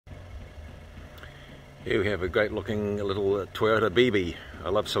Here we have a great looking little Toyota BB. I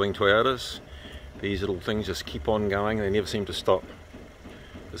love selling Toyotas. These little things just keep on going, they never seem to stop.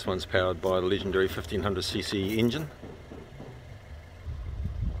 This one's powered by the legendary 1500cc engine.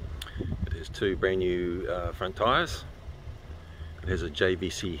 It has two brand new front tyres. It has a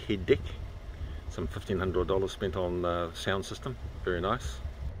JVC head deck. Some $1,500 spent on sound system. Very nice.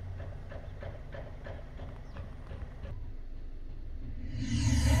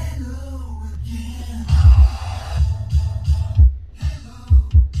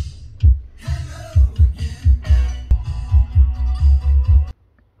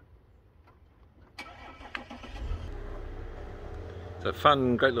 It's a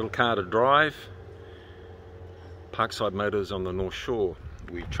fun, great little car to drive. Parkside Motors on the North Shore.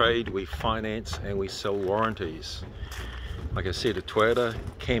 We trade, we finance, and we sell warranties. Like I said, a Toyota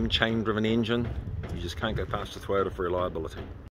cam chain driven engine. You just can't go past a Toyota for reliability.